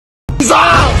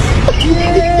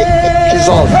Jesus!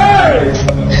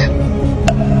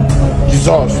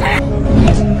 Jesus! Jesus!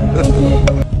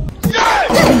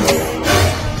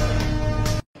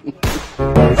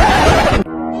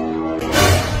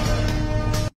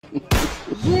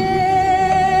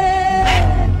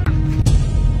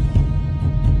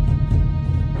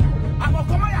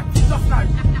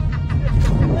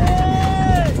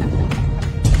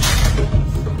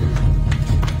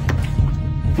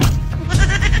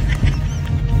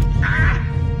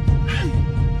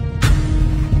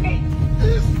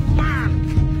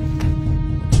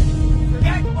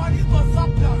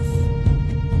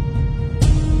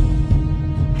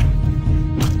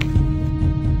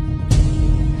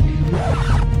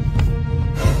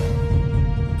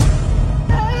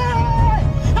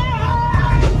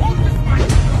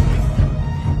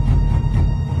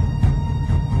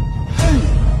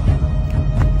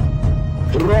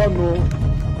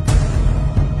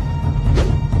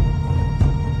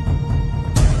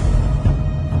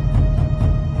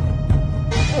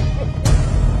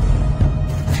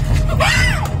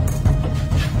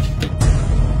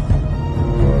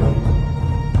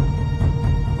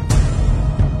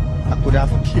 I could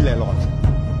have killed a lot.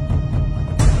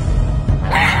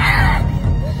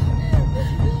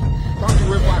 Can't you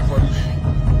wait back for this?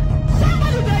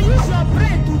 Somebody that use your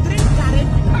brain to drink current.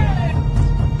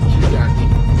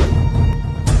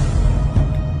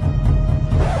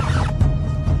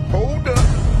 Hold up.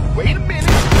 Wait a minute.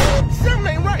 Something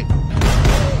ain't right.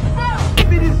 What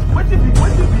if it is?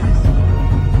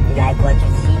 You like what you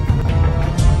see?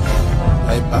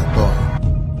 Hey, bad boy.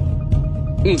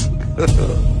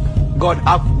 God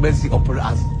have mercy upon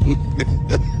us.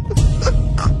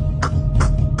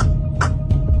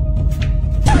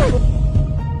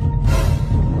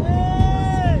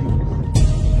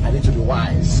 I need to be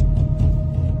wise.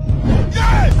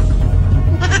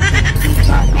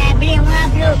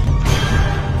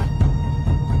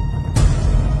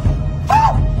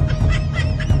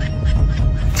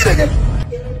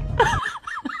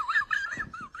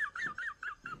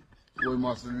 We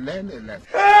must learn a lesson.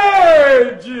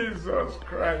 Hey, Jesus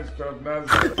Christ of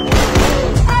Nazareth.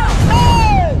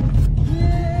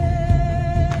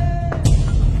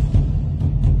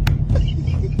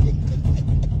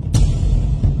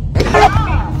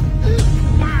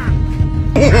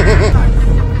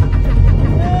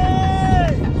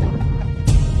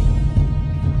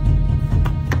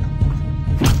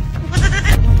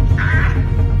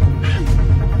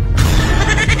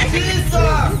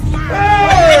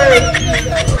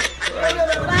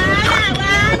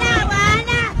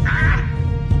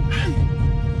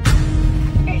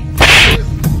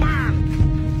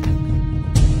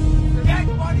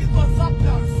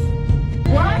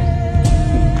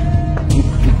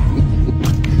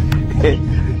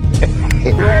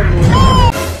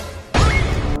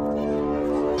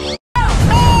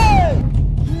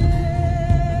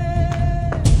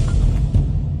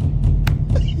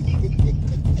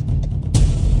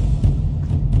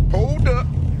 Hold up.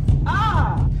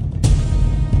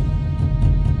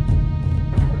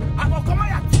 I'm gonna come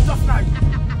here just now.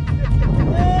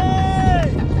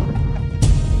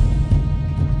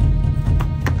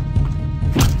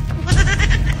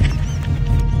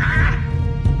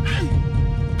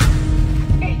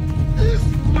 This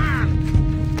man.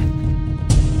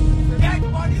 Dead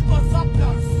bodies for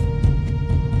substance.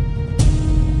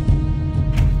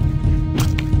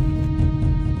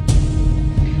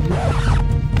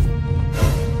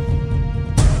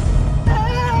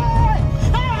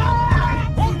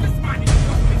 Hold this man in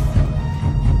justice.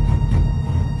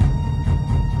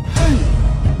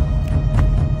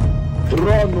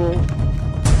 Run.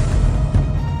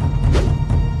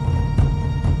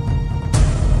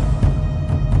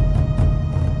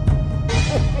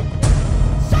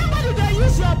 Somebody that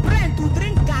use your brain to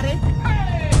drink current.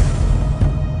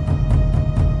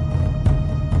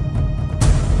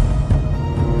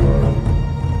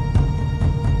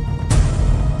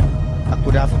 I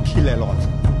could have killed a lot.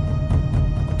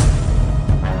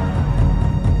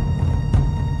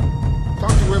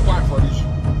 Can't you wait back for this?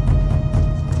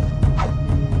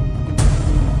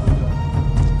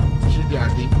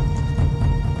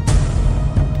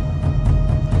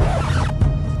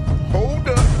 Hold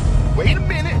up. Wait a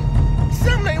minute.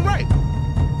 Something ain't right.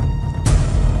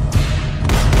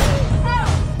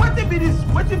 What if it is?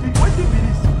 What if it is?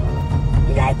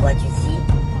 You like what you see?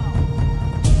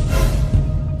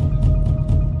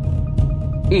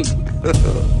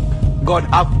 God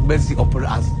have mercy upon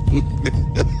us.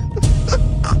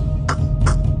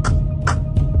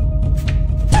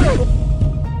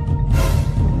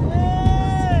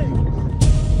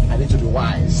 I need to be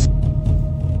wise.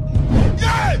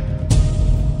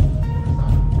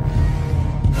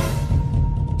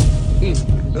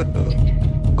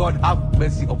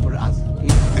 mercy upon us.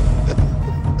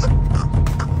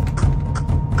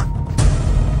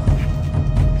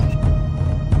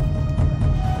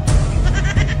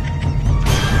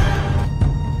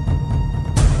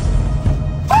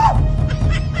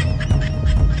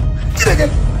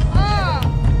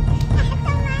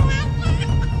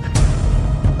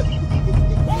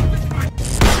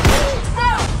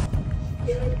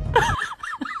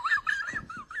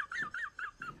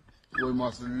 We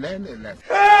must learn a lesson.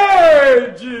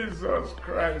 Hey, Jesus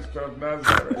Christ of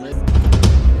Nazareth.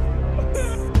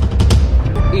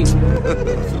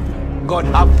 God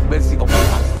have mercy upon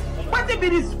us. What be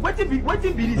this? What be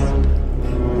this?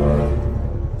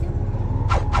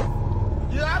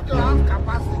 You have to have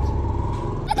capacity.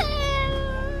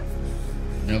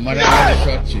 No matter how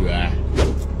short you are,